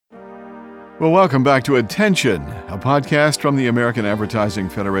Well, welcome back to Attention, a podcast from the American Advertising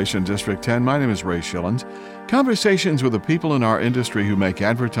Federation District 10. My name is Ray Schilens. Conversations with the people in our industry who make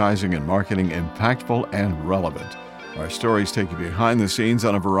advertising and marketing impactful and relevant. Our stories take you behind the scenes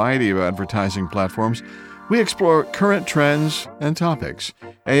on a variety of advertising platforms. We explore current trends and topics.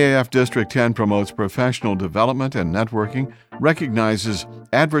 AAF District 10 promotes professional development and networking, recognizes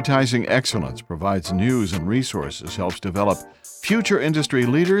advertising excellence, provides news and resources, helps develop future industry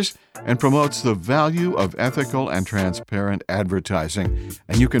leaders, and promotes the value of ethical and transparent advertising.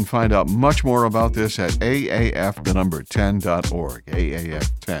 And you can find out much more about this at aaf10.org,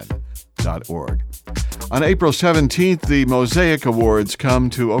 aaf10.org. On April 17th, the Mosaic Awards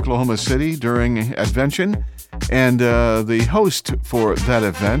come to Oklahoma City during Advention, and the host for that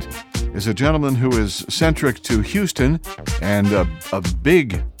event is a gentleman who is centric to Houston and a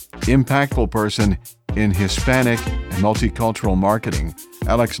big, impactful person in Hispanic and multicultural marketing,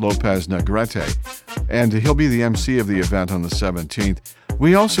 Alex Lopez Negrete, and he'll be the MC of the event on the 17th.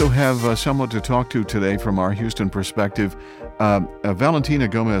 We also have someone to talk to today from our Houston perspective. Valentina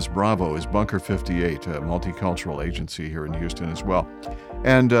Gomez Bravo is Bunker 58, a multicultural agency here in Houston as well.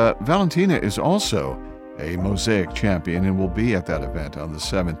 And Valentina is also a Mosaic champion and will be at that event on the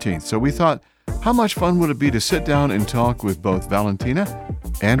 17th. So we thought, how much fun would it be to sit down and talk with both Valentina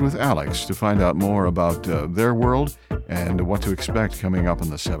and with Alex to find out more about their world and what to expect coming up on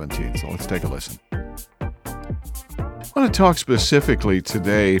the 17th. So let's take a listen. I want to talk specifically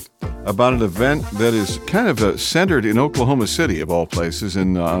today about an event that is kind of centered in Oklahoma City, of all places,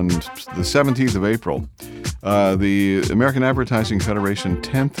 on the 17th of April. The American Advertising Federation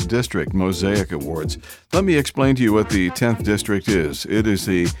 10th District Mosaic Awards. Let me explain to you what the 10th District is. It is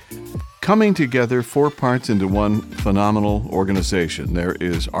the coming together four parts into one phenomenal organization. There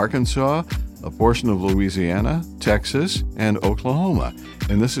is Arkansas, a portion of Louisiana, Texas, and Oklahoma.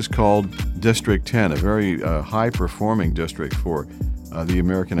 And this is called District 10, a very high-performing district for the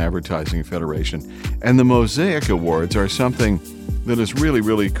American Advertising Federation. And the Mosaic Awards are something that is really,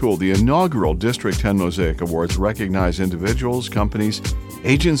 really cool. The inaugural District 10 Mosaic Awards recognize individuals, companies,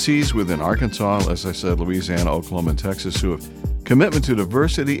 agencies within Arkansas, as I said, Louisiana, Oklahoma, and Texas, who have commitment to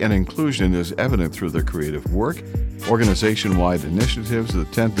diversity and inclusion is evident through their creative work, organization-wide initiatives. The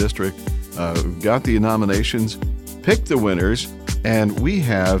 10th District got the nominations, picked the winners, and we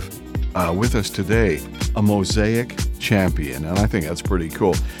have with us today a Mosaic champion, and I think that's pretty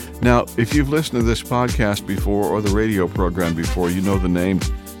cool. Now, if you've listened to this podcast before or the radio program before, you know the name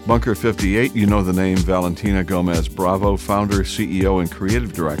Bunker 58, you know the name Valentina Gomez Bravo, founder, CEO, and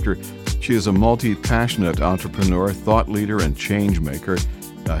creative director. She is a multi-passionate entrepreneur, thought leader, and change maker,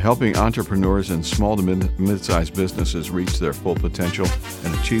 helping entrepreneurs and small to mid-sized businesses reach their full potential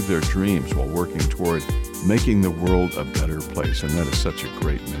and achieve their dreams while working toward making the world a better place. And that is such a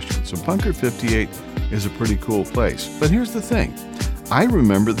great mission. So Bunker 58 is a pretty cool place. But here's the thing. I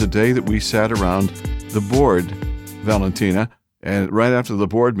remember the day that we sat around the board, Valentina, and right after the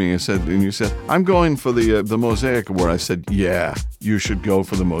board meeting, you said, I'm going for the Mosaic Award. I said, yeah, you should go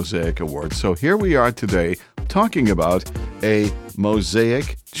for the Mosaic Award. So here we are today talking about a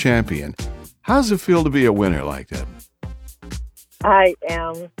Mosaic champion. How does it feel to be a winner like that? I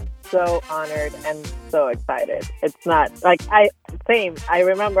am so honored and so excited. It's not like I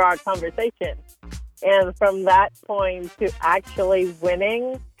remember our conversation. And from that point to actually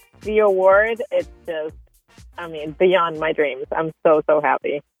winning the award, it's just, beyond my dreams. I'm so, so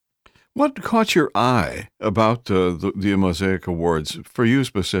happy. What caught your eye about the Mosaic Awards for you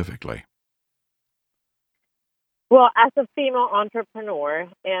specifically? Well, as a female entrepreneur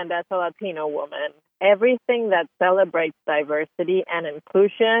and as a Latino woman, everything that celebrates diversity and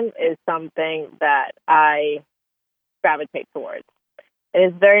inclusion is something that I gravitate towards. It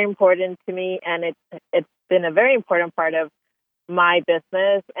is very important to me, and it's been a very important part of my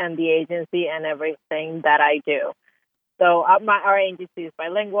business and the agency and everything that I do. So our agency is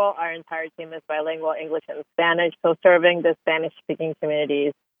bilingual. Our entire team is bilingual, English and Spanish. So serving the Spanish-speaking community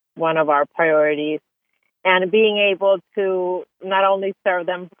is one of our priorities. And being able to not only serve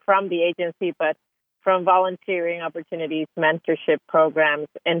them from the agency, but from volunteering opportunities, mentorship programs,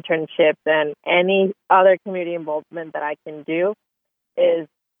 internships, and any other community involvement that I can do is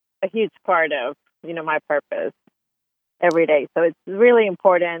a huge part of, my purpose every day. So it's really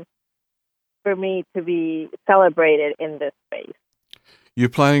important for me to be celebrated in this space. You're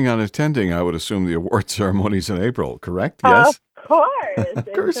planning on attending, I would assume, the award ceremonies in April, correct? Yes? Of course.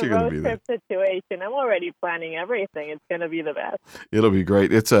 Of course you're going to be there. It's a road trip situation. I'm already planning everything. It's going to be the best. It'll be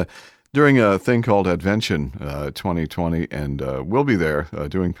great. It's a during a thing called Advention 2020, and we'll be there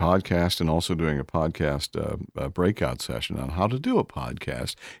doing podcast and also doing a podcast breakout session on how to do a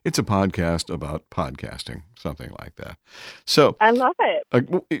podcast. It's a podcast about podcasting, something like that. So I love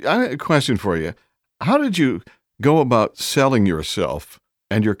it. I have a question for you. How did you go about selling yourself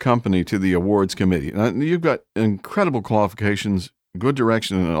and your company to the awards committee? Now, you've got incredible qualifications, good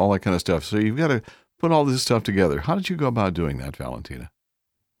direction, and all that kind of stuff. So you've got to put all this stuff together. How did you go about doing that, Valentina?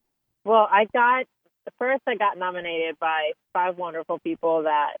 Well, I got nominated by 5 wonderful people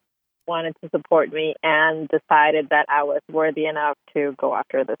that wanted to support me and decided that I was worthy enough to go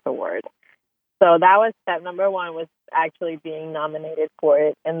after this award. So that was step number 1, was actually being nominated for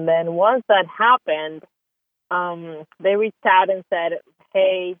it. And then once that happened, they reached out and said,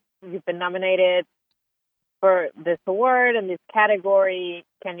 hey, you've been nominated for this award in this category.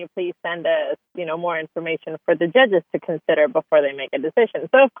 Can you please send us, more information for the judges to consider before they make a decision?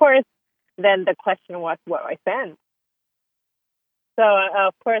 So, of course, then the question was what I send. So,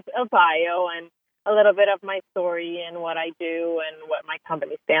 of course, a bio and a little bit of my story and what I do and what my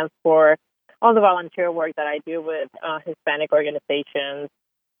company stands for, all the volunteer work that I do with Hispanic organizations,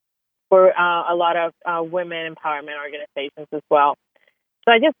 for a lot of women empowerment organizations as well.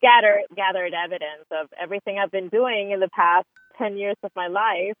 So I just gathered evidence of everything I've been doing in the past 10 years of my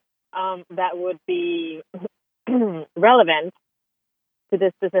life that would be relevant to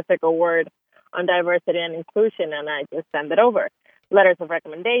this specific award on diversity and inclusion, and I just send it over. Letters of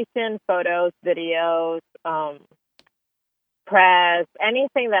recommendation, photos, videos, press,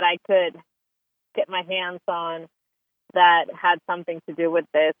 anything that I could get my hands on that had something to do with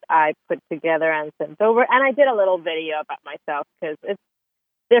this, I put together and sent over. And I did a little video about myself because it's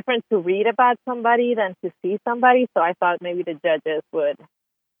different to read about somebody than to see somebody. So I thought maybe the judges would,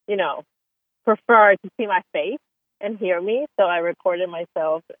 prefer to see my face and hear me. So I recorded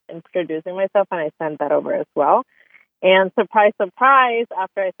myself introducing myself, and I sent that over as well. And surprise, surprise,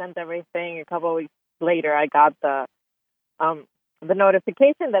 after I sent everything, a couple of weeks later, I got the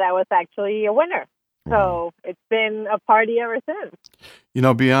notification that I was actually a winner. So it's been a party ever since.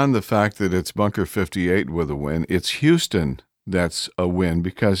 Beyond the fact that it's Bunker 58 with a win, it's Houston that's a win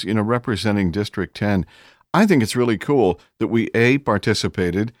because, representing District 10, I think it's really cool that we, A,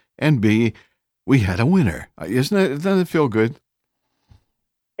 participated, and B, we had a winner. Doesn't it feel good?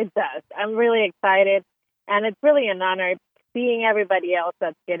 It does. I'm really excited, and it's really an honor seeing everybody else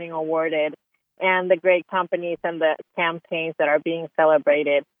that's getting awarded and the great companies and the campaigns that are being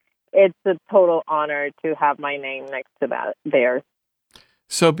celebrated. It's a total honor to have my name next to theirs.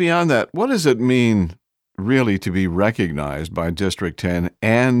 So beyond that, what does it mean really to be recognized by District 10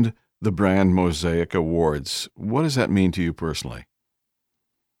 and the Brand Mosaic Awards? What does that mean to you personally?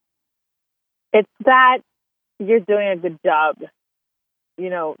 It's that you're doing a good job,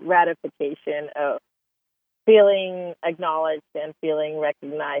 ratification of feeling acknowledged and feeling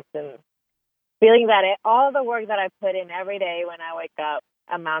recognized and feeling that all the work that I put in every day when I wake up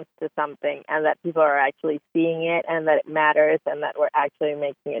amounts to something, and that people are actually seeing it, and that it matters, and that we're actually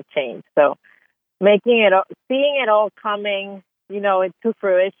making a change. So seeing it all coming, into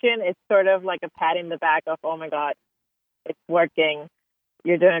fruition, it's sort of like a pat in the back of, oh my God, it's working.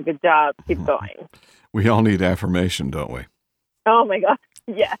 You're doing a good job. Keep going. We all need affirmation, don't we? Oh my God.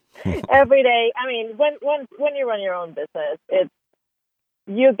 Yes. Every day. I mean, when you run your own business,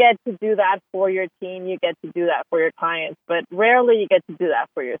 you get to do that for your team. You get to do that for your clients, but rarely you get to do that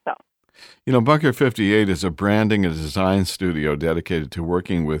for yourself. Bunker 58 is a branding and design studio dedicated to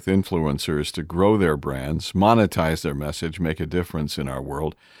working with influencers to grow their brands, monetize their message, make a difference in our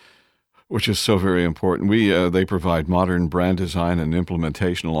world, which is so very important. They provide modern brand design and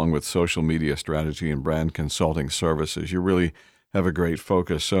implementation along with social media strategy and brand consulting services. You really have a great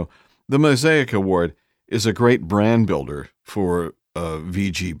focus. So the Mosaic Award is a great brand builder for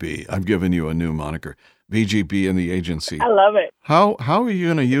VGB. I've given you a new moniker, VGB and the agency. I love it. How are you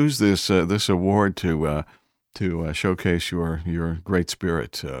going to use this award to showcase your great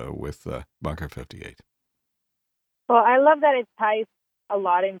spirit with Bunker 58? Well, I love that it ties a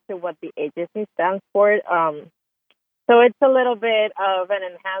lot into what the agency stands for. So it's a little bit of an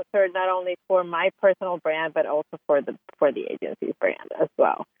enhancer, not only for my personal brand, but also for the agency's brand as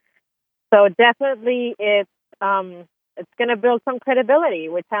well. So definitely it's going to build some credibility,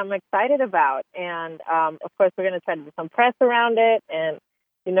 which I'm excited about. And, of course, we're going to try to do some press around it and,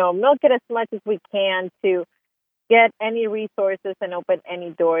 milk it as much as we can to get any resources and open any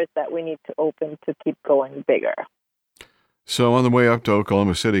doors that we need to open to keep going bigger. So on the way up to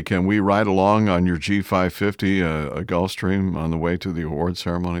Oklahoma City, can we ride along on your G550, a Gulfstream, on the way to the award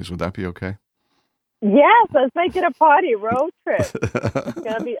ceremonies? Would that be okay? Yes, let's make it a party road trip. It's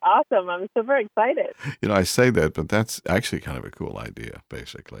going to be awesome. I'm super excited. I say that, but that's actually kind of a cool idea,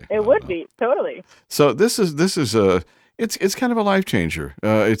 basically. It would be, totally. So this is a it's kind of a life changer.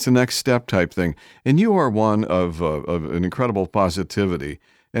 It's a next step type thing, and you are one of an incredible positivity.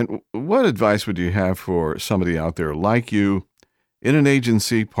 And what advice would you have for somebody out there like you, in an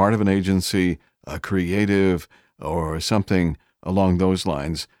agency, part of an agency, a creative, or something along those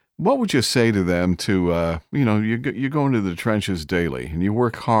lines? What would you say to them to, you go into the trenches daily and you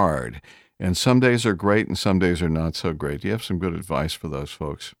work hard, and some days are great and some days are not so great. Do you have some good advice for those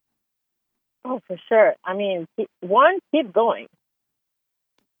folks? Oh, for sure. I mean, keep going.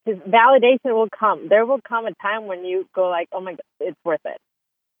 Because validation will come. There will come a time when you go like, oh my God, it's worth it.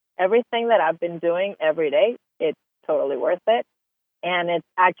 Everything that I've been doing every day, it's totally worth it. And it's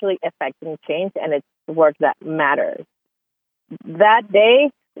actually affecting change, and it's work that matters. That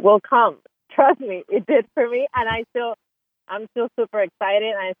day will come. Trust me, it did for me. And I'm still super excited.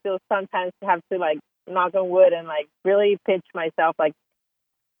 And I still sometimes have to like knock on wood and like really pitch myself like,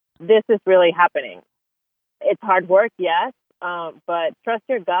 this is really happening. It's hard work, yes, but trust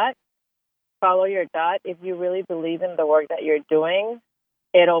your gut, follow your gut. If you really believe in the work that you're doing,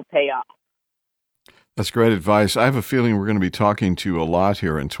 it'll pay off. That's great advice. I have a feeling we're going to be talking to you a lot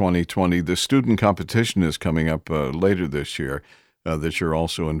here in 2020. The student competition is coming up later this year that you're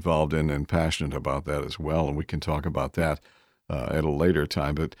also involved in and passionate about that as well, and we can talk about that at a later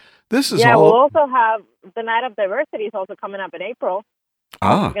time. But this is we'll also have the Night of Diversity is also coming up in April.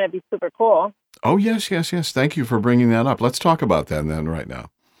 It's going to be super cool. Oh, yes. Thank you for bringing that up. Let's talk about that then right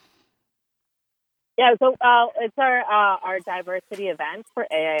now. Yeah, so it's our diversity event for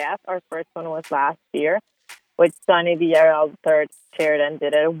AIF. Our first one was last year, which Sonny Villarreal III chaired and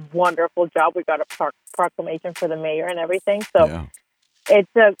did a wonderful job. We got a proclamation for the mayor and everything. So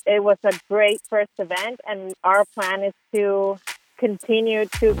it was a great first event, and our plan is to continue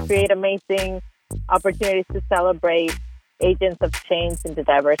to create amazing opportunities to celebrate agents of change in the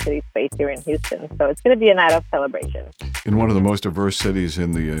diversity space here in Houston. So it's going to be a night of celebration. In one of the most diverse cities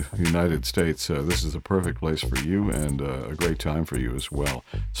in the United States, this is the perfect place for you, and a great time for you as well.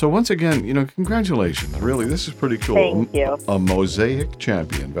 So once again, congratulations. Really, this is pretty cool. Thank you. A Mosaic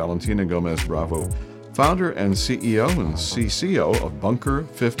champion, Valentina Gomez Bravo, founder and CEO and CCO of Bunker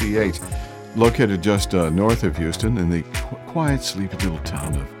 58, located just north of Houston in the quiet, sleepy little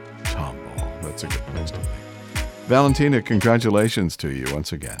town of Tomball. That's a good place to be. Valentina, congratulations to you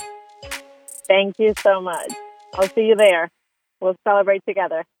once again. Thank you so much. I'll see you there. We'll celebrate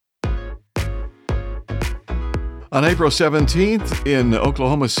together. On April 17th in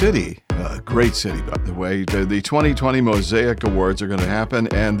Oklahoma City, a great city, by the way, the 2020 Mosaic Awards are going to happen,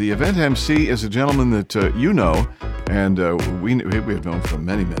 and the event MC is a gentleman that you know, and we have known for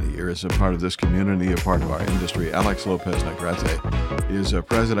many, many years, a part of this community, a part of our industry. Alex Lopez Negrete is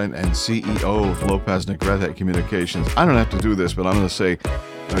president and CEO of Lopez Negrete Communications. I don't have to do this, but I'm going to say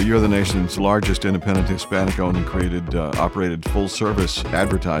you're the nation's largest independent Hispanic-owned and operated full-service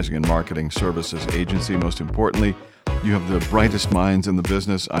advertising and marketing services agency. Most importantly, you have the brightest minds in the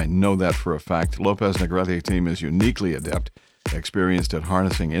business. I know that for a fact. Lopez Negrete team is uniquely adept, experienced at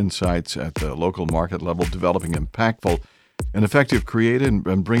harnessing insights at the local market level, developing impactful and effective creative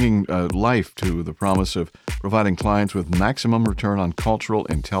and bringing life to the promise of providing clients with maximum return on cultural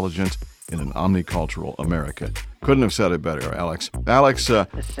intelligence in an omnicultural America. Couldn't have said it better, Alex. Alex,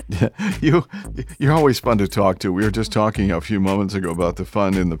 you're always fun to talk to. We were just talking a few moments ago about the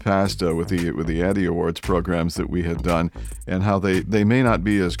fun in the past with the Addy Awards programs that we had done, and how they may not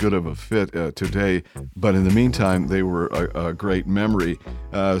be as good of a fit today, but in the meantime, they were a great memory.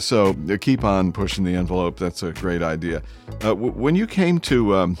 So keep on pushing the envelope. That's a great idea. When you came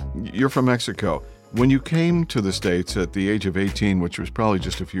to, you're from Mexico. When you came to the States at the age of 18, which was probably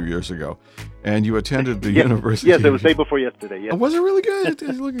just a few years ago, and you attended the university. Yes, it was the day before yesterday. Yes. Oh, was it really good?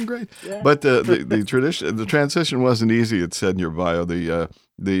 It's looking great. Yeah. But the transition wasn't easy. It said in your bio,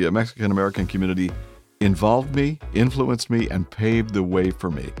 the Mexican American community involved me, influenced me, and paved the way for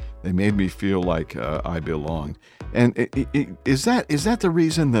me. They made me feel like I belonged. And is that the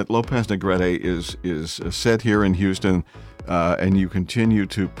reason that Lopez Negrete is set here in Houston? And you continue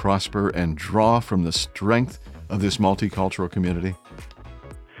to prosper and draw from the strength of this multicultural community?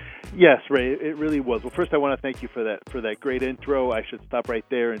 Yes, Ray, it really was. Well, first I want to thank you for that great intro. I should stop right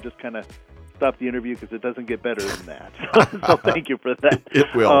there and just kind of stop the interview because it doesn't get better than that. So thank you for that. It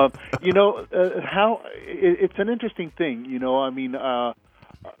will. It's an interesting thing.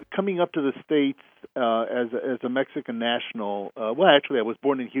 Coming up to the States as a Mexican national. Well, actually, I was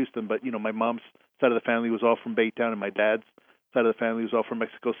born in Houston, but my mom's side of the family was all from Baytown, and my dad's side of the family was all from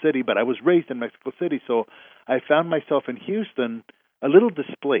Mexico City, but I was raised in Mexico City, so I found myself in Houston a little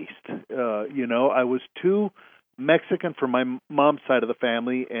displaced. I was too Mexican for my mom's side of the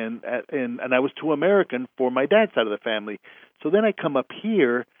family, and I was too American for my dad's side of the family. So then I come up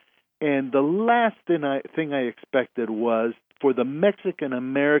here, and the last thing I expected was for the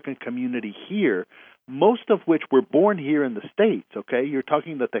Mexican-American community here, most of which were born here in the States, okay? You're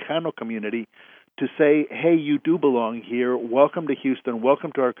talking the Tejano community, to say, hey, you do belong here, welcome to Houston,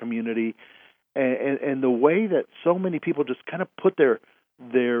 welcome to our community, and the way that so many people just kind of put their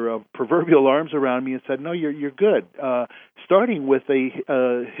proverbial arms around me and said, no, you're good. Starting with a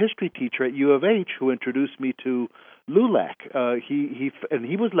history teacher at U of H who introduced me to LULAC. He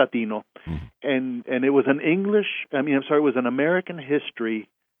was Latino, and it was it was an American history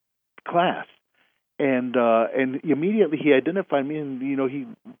class. And immediately he identified me, and he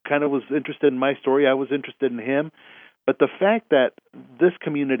kind of was interested in my story. I was interested in him. But the fact that this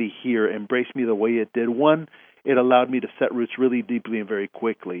community here embraced me the way it did, one, it allowed me to set roots really deeply and very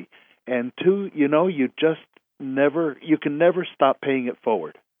quickly. And two, you can never stop paying it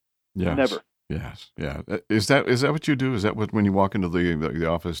forward. Yes. Never. Yes. Yeah. Is that what you do? Is that what, when you walk into the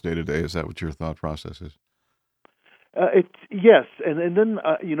office day to day, is that what your thought process is? Yes, and then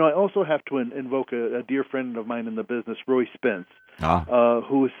I also have to invoke a dear friend of mine in the business, Roy Spence,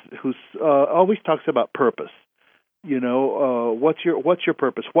 who's always talks about purpose. What's your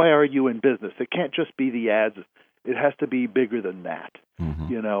purpose? Why are you in business? It can't just be the ads. It has to be bigger than that.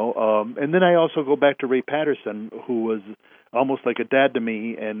 Mm-hmm. And then I also go back to Ray Patterson, who was almost like a dad to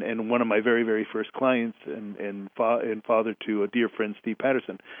me, and one of my very, very first clients, and father to a dear friend, Steve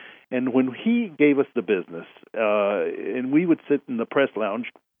Patterson. And when he gave us the business, and we would sit in the press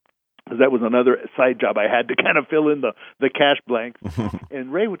lounge, because that was another side job I had to kind of fill in the cash blanks.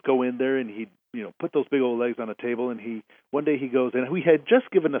 And Ray would go in there and he'd put those big old legs on a table. And one day he goes, and we had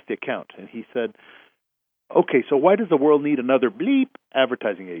just given us the account, and he said, "Okay, so why does the world need another bleep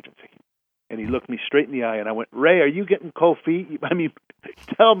advertising agency?" And he looked me straight in the eye, and I went, "Ray, are you getting cold feet? I mean,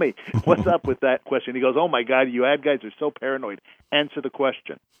 tell me, what's up with that question?" He goes, "Oh, my God, you ad guys are so paranoid. Answer the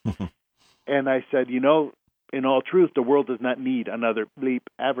question." And I said, in all truth, the world does not need another bleep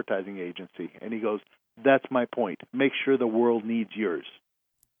advertising agency. And he goes, "That's my point. Make sure the world needs yours."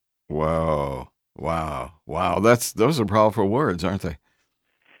 Whoa. Wow. Those are powerful words, aren't they?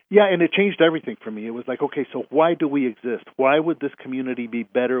 Yeah, and it changed everything for me. It was like, okay, so why do we exist? Why would this community be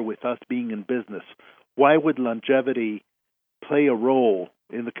better with us being in business? Why would longevity play a role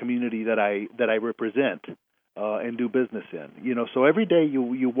in the community that I represent and do business in? So every day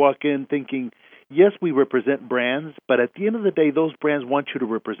you walk in thinking, yes, we represent brands, but at the end of the day, those brands want you to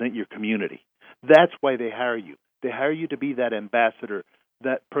represent your community. That's why they hire you. They hire you to be that ambassador,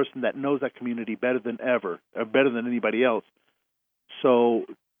 that person that knows that community better than ever, or better than anybody else. So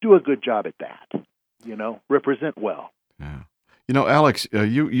do a good job at that, represent well. Yeah. Alex,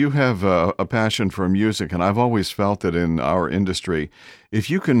 you have a passion for music, and I've always felt that in our industry, if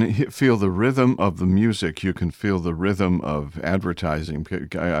you can feel the rhythm of the music, you can feel the rhythm of advertising.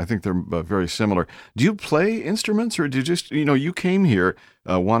 I think they're very similar. Do you play instruments, or do you just, you came here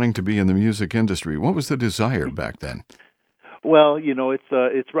wanting to be in the music industry? What was the desire back then? Well,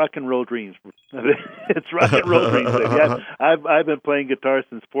 it's rock and roll dreams. It's rock and roll dreams. Yeah, I've been playing guitar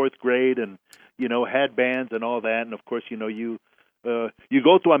since fourth grade, and had bands and all that. And of course, you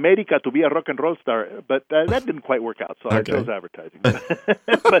go to America to be a rock and roll star, but that didn't quite work out. So I chose advertising.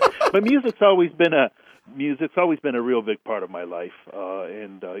 but music's always been a real big part of my life.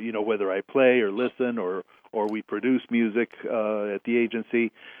 And whether I play or listen or we produce music at the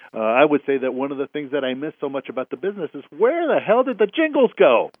agency, I would say that one of the things that I miss so much about the business is, where the hell did the jingles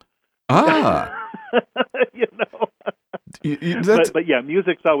go? But yeah,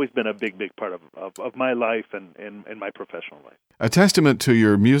 music's always been a big part of my life and my professional life. A testament to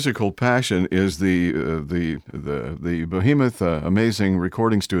your musical passion is the behemoth, amazing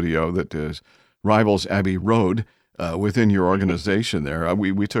recording studio that rivals Abbey Road within your organization there.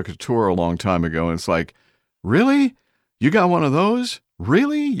 We took a tour a long time ago, and it's like, really? You got one of those?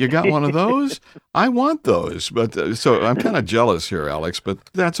 Really? You got one of those? I want those. But so I'm kind of jealous here, Alex, but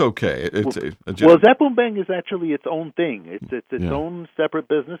that's okay. Zap Boom Bang is actually its own thing. It's its own separate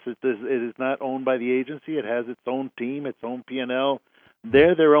business. It is not owned by the agency. It has its own team, its own P&L.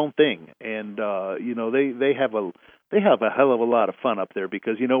 They're their own thing, and they have a hell of a lot of fun up there,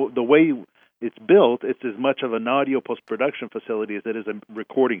 because the way it's built, it's as much of an audio post-production facility as it is a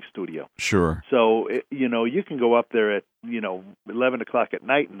recording studio. Sure. So, you can go up there at, 11 o'clock at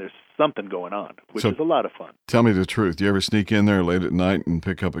night and there's something going on, which is a lot of fun. Tell me the truth. Do you ever sneak in there late at night and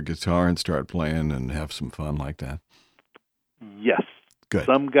pick up a guitar and start playing and have some fun like that? Yes. Good.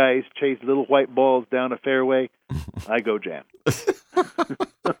 Some guys chase little white balls down a fairway. I go jam.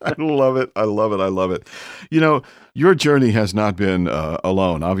 I love it. I love it. I love it. You know, your journey has not been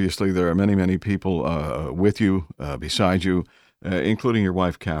alone. Obviously, there are many, many people with you, beside you, including your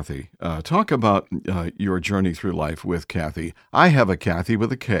wife, Kathy. Talk about your journey through life with Kathy. I have a Kathy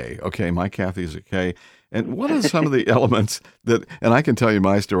with a K. Okay, my Kathy is a K. And what are some of the elements that, and I can tell you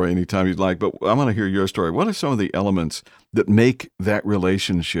my story anytime you'd like, but I want to hear your story. What are some of the elements that make that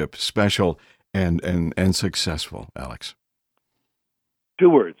relationship special and successful, Alex? 2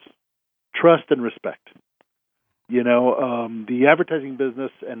 words: trust and respect. You know, the advertising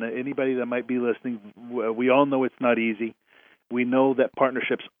business, and anybody that might be listening, we all know it's not easy. We know that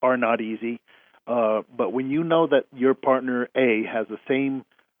partnerships are not easy. But when you know that your partner A has the same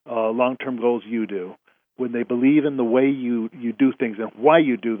long-term goals you do, when they believe in the way you do things and why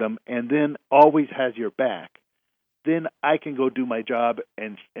you do them, and then always has your back, then I can go do my job,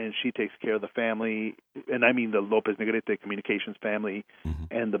 and she takes care of the family, and I mean the Lopez Negrete Communications family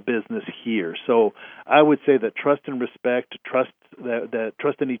and the business here. So I would say that trust and respect, trust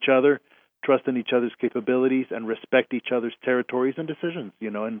in each other, trust in each other's capabilities, and respect each other's territories and decisions.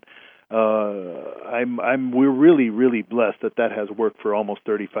 You know, and we're really, really blessed that has worked for almost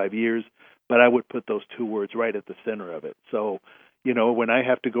 35 years. But I would put those 2 words right at the center of it. So, you know, when I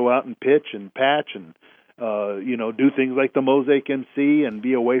have to go out and pitch and patch and do things like the Mosaic MC and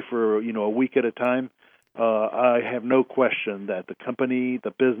be away for, a week at a time, I have no question that the company,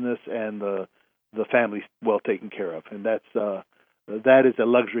 the business, and the family's well taken care of. And that is a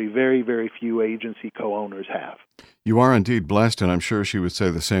luxury very, very few agency co-owners have. You are indeed blessed, and I'm sure she would say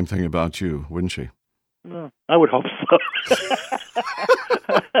the same thing about you, wouldn't she? No, I would hope so.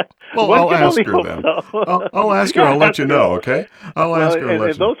 Well, I'll ask her then. So. I'll ask her. I'll let you know, okay? I'll ask her.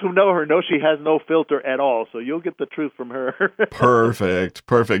 And those who know her know she has no filter at all, so you'll get the truth from her. Perfect.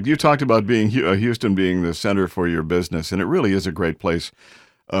 You talked about Houston being the center for your business, and it really is a great place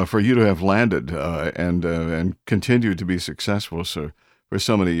for you to have landed and continue to be successful for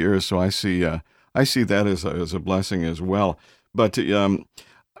so many years. So I see that as a blessing as well. But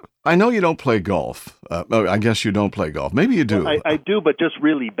I know you don't play golf. I guess you don't play golf. Maybe you do. Well, I do, but just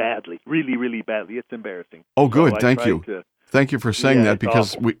really badly. Really, really badly. It's embarrassing. Oh, good. Thank you. Thank you for saying that,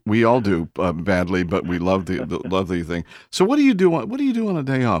 because we all do badly, but we love the thing. So what do you do? What do you do on a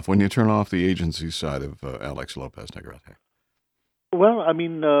day off when you turn off the agency side of Alex Lopez Negrete? Well, I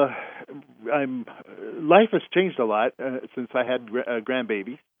mean, life has changed a lot since I had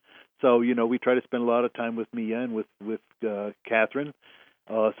grandbabies. So we try to spend a lot of time with Mia and with Catherine.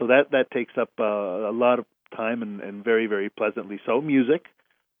 So that takes up a lot of time and very, very pleasantly so. Music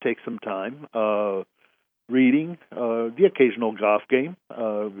takes some time. Reading, the occasional golf game,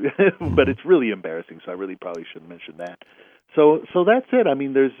 but it's really embarrassing, so I really probably shouldn't mention that. So that's it. I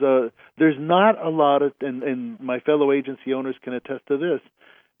mean, there's not a lot of, and my fellow agency owners can attest to this,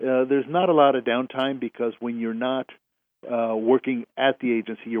 there's not a lot of downtime, because when you're not working at the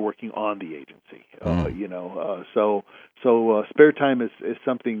agency, you're working on the agency. So spare time is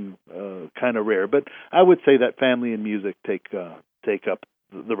something kind of rare. But I would say that family and music take up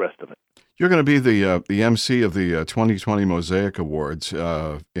the rest of it. You're going to be the MC of the 2020 Mosaic Awards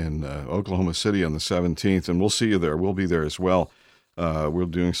in Oklahoma City on the 17th, and we'll see you there. We'll be there as well. We're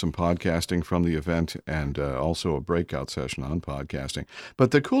doing some podcasting from the event, and also a breakout session on podcasting.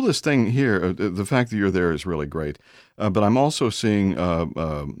 But the coolest thing here, the fact that you're there is really great. But I'm also seeing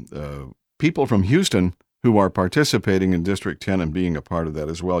people from Houston who are participating in District 10 and being a part of that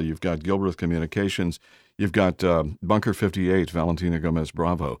as well. You've got Gilbreth Communications. You've got Bunker 58, Valentina Gomez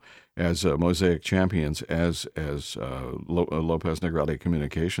Bravo, as Mosaic champions, as Lopez Negrete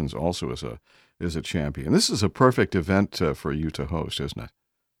Communications also is a champion. This is a perfect event for you to host, isn't it?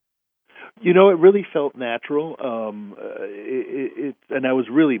 It really felt natural, and I was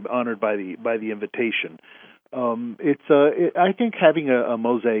really honored by the invitation. I think having a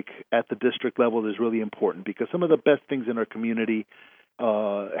Mosaic at the district level is really important, because some of the best things in our community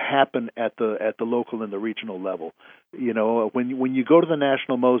happen at the local and the regional level. When you go to the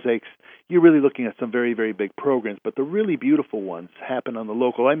national Mosaics, you're really looking at some very, very big programs, but the really beautiful ones happen on the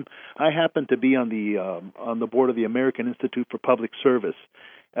local. I happen to be on the board of the American Institute for Public Service,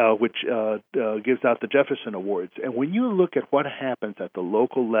 which gives out the Jefferson Awards. And when you look at what happens at the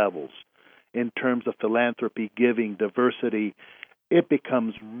local levels in terms of philanthropy, giving, diversity, it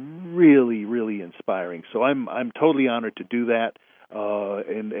becomes really, really inspiring. So I'm totally honored to do that.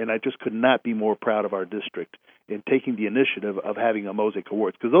 And I just could not be more proud of our district in taking the initiative of having a Mosaic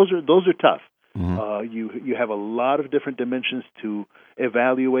Awards, because those are tough. Mm-hmm. You have a lot of different dimensions to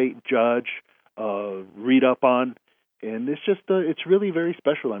evaluate, judge, read up on, And it's just, it's really very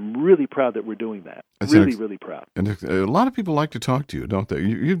special. I'm really proud that we're doing that. It's really proud. And a lot of people like to talk to you, don't they?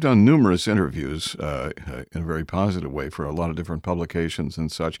 You've done numerous interviews in a very positive way for a lot of different publications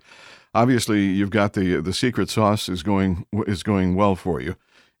and such. Obviously, you've got the secret sauce is going well for you,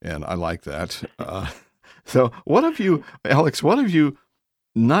 and I like that. So what have you, Alex, what have you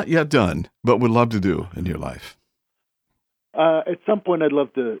not yet done but would love to do in your life? At some point, I'd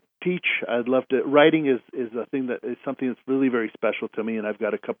love to teach. I'd love to. Writing is a thing that is something that's really very special to me, and I've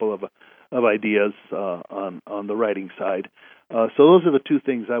got a couple of ideas on the writing side. So those are the two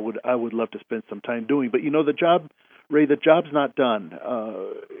things I would love to spend some time doing. But the job, Ray, the job's not done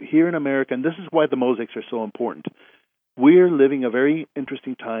here in America, and this is why the mosaics are so important. We're living a very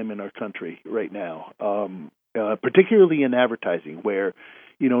interesting time in our country right now, particularly in advertising, where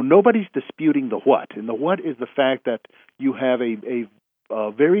nobody's disputing the what, and the what is the fact that you have a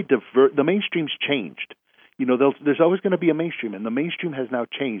very diverse. The mainstream's changed. There's always going to be a mainstream, and the mainstream has now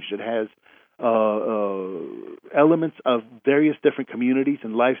changed. It has elements of various different communities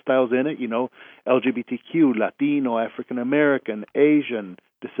and lifestyles in it. LGBTQ, Latino, African American, Asian,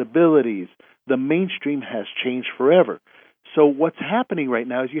 disabilities. The mainstream has changed forever. So what's happening right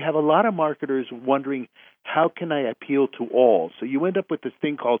now is you have a lot of marketers wondering, how can I appeal to all? So you end up with this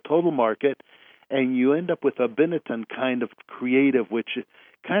thing called total market, and you end up with a Benetton kind of creative, which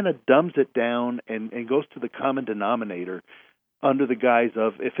kind of dumbs it down and goes to the common denominator under the guise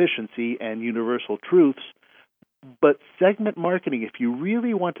of efficiency and universal truths. But segment marketing, if you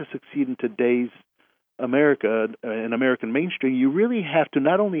really want to succeed in today's America and American mainstream, you really have to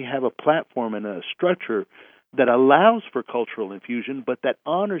not only have a platform and a structure that allows for cultural infusion, but that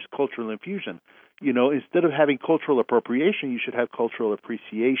honors cultural infusion. Instead of having cultural appropriation, you should have cultural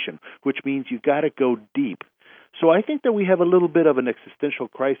appreciation, which means you've got to go deep. So I think that we have a little bit of an existential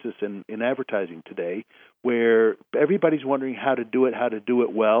crisis in advertising today, where everybody's wondering how to do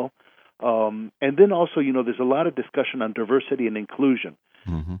it well. And then also, there's a lot of discussion on diversity and inclusion.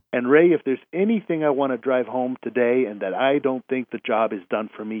 Mm-hmm. And Ray, if there's anything I want to drive home today, and that I don't think the job is done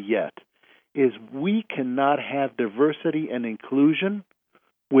for me yet, is we cannot have diversity and inclusion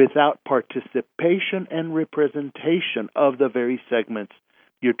without participation and representation of the very segments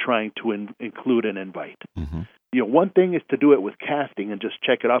you're trying to include and invite. Mm-hmm. One thing is to do it with casting and just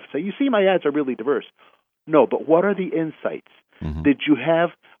check it off and say, you see, my ads are really diverse. No, but what are the insights?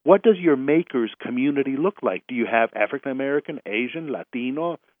 Mm-hmm. What does your makers community look like? Do you have African American, Asian,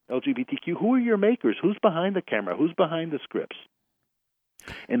 Latino, LGBTQ? Who are your makers? Who's behind the camera? Who's behind the scripts?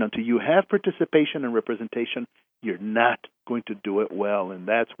 And until you have participation and representation, you're not going to do it well. And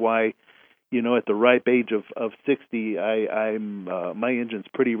that's why, at the ripe age of 60, I'm my engine's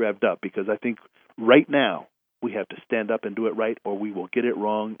pretty revved up, because I think right now we have to stand up and do it right, or we will get it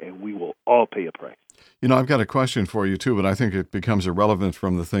wrong, and we will all pay a price. I've got a question for you, too, but I think it becomes irrelevant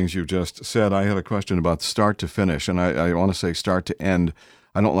from the things you just said. I had a question about start to finish, and I want to say start to end.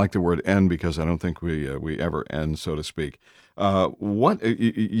 I don't like the word end because I don't think we ever end, so to speak. What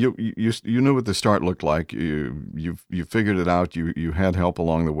you knew what the start looked like. You figured it out. You had help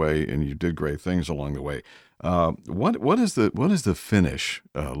along the way, and you did great things along the way. What is the finish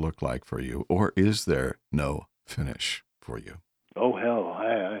look like for you, or is there no finish for you? Oh hell,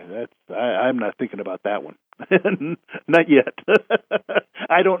 I'm not thinking about that one. Not yet.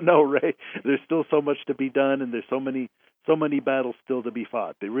 I don't know, Ray. There's still so much to be done, and there's so many battles still to be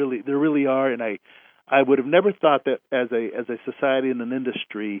fought. There really are, and I would have never thought that as a society and an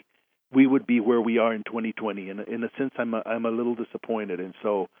industry we would be where we are in 2020. And in a sense, I'm a little disappointed, and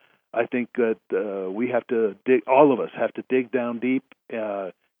so I think that we have to all of us have to dig down deep,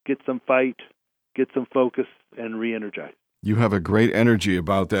 get some fight, get some focus, and re-energize. You have a great energy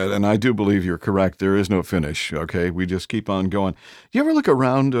about that, and I do believe you're correct. There is no finish, okay? We just keep on going. Do you ever look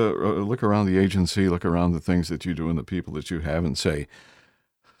around the agency, look around the things that you do and the people that you have, and say,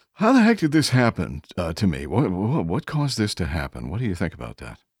 how the heck did this happen to me? What caused this to happen? What do you think about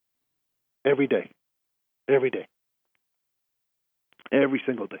that? Every day. Every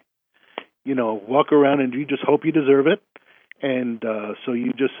single day. Walk around and you just hope you deserve it, and so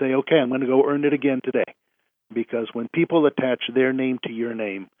you just say, okay, I'm going to go earn it again today. Because when people attach their name to your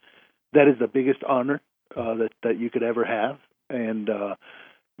name, that is the biggest honor that you could ever have. And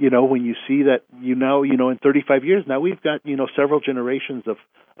when you see that, in 35 years now, we've got several generations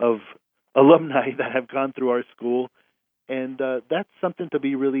of alumni that have gone through our school, and that's something to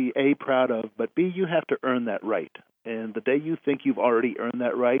be really A, proud of, but B, you have to earn that right. And the day you think you've already earned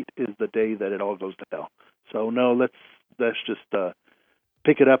that right is the day that it all goes to hell. So no, let's just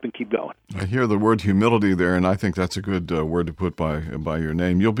pick it up and keep going. I hear the word humility there, and I think that's a good word to put by your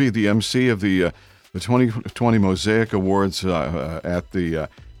name. You'll be the MC of the the 2020 Mosaic Awards in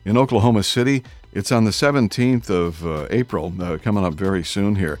Oklahoma City. It's on the 17th of April, coming up very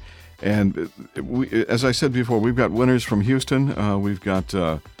soon here. And as I said before, we've got winners from Houston. We've got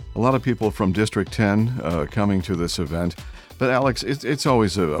a lot of people from District 10 coming to this event. But Alex, it's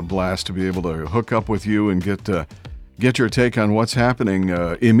always a blast to be able to hook up with you and get your take on what's happening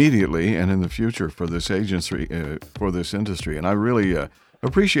immediately and in the future for this agency, for this industry. And I really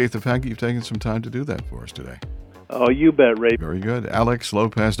appreciate the fact that you've taken some time to do that for us today. Oh, you bet, Ray. Very good. Alex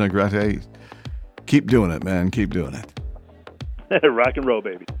Lopez Negrete, keep doing it, man. Keep doing it. Rock and roll,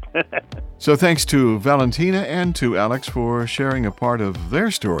 baby. So thanks to Valentina and to Alex for sharing a part of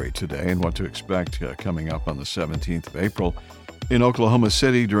their story today and what to expect coming up on the 17th of April in Oklahoma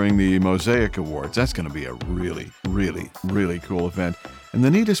City during the Mosaic Awards. That's going to be a really, really, really cool event. And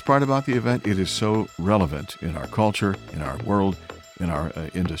the neatest part about the event, it is so relevant in our culture, in our world, in our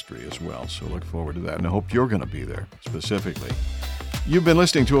industry as well. So look forward to that, and I hope you're going to be there specifically. You've been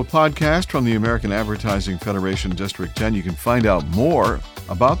listening to a podcast from the American Advertising Federation District 10. You can find out more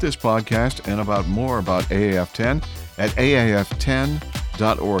about this podcast and more about AAF10 at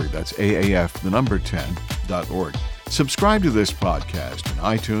aaf10.org. That's AAF, the number 10.org. Subscribe to this podcast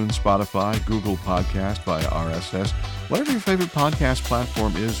on iTunes, Spotify, Google Podcast via RSS. Whatever your favorite podcast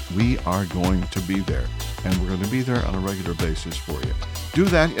platform is, we are going to be there. And we're going to be there on a regular basis for you. Do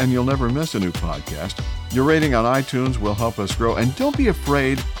that and you'll never miss a new podcast. Your rating on iTunes will help us grow. And don't be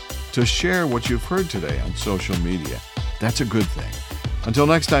afraid to share what you've heard today on social media. That's a good thing. Until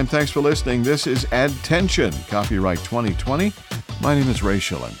next time, thanks for listening. This is Adtention, copyright 2020. My name is Ray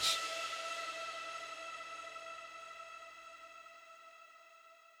Schillens.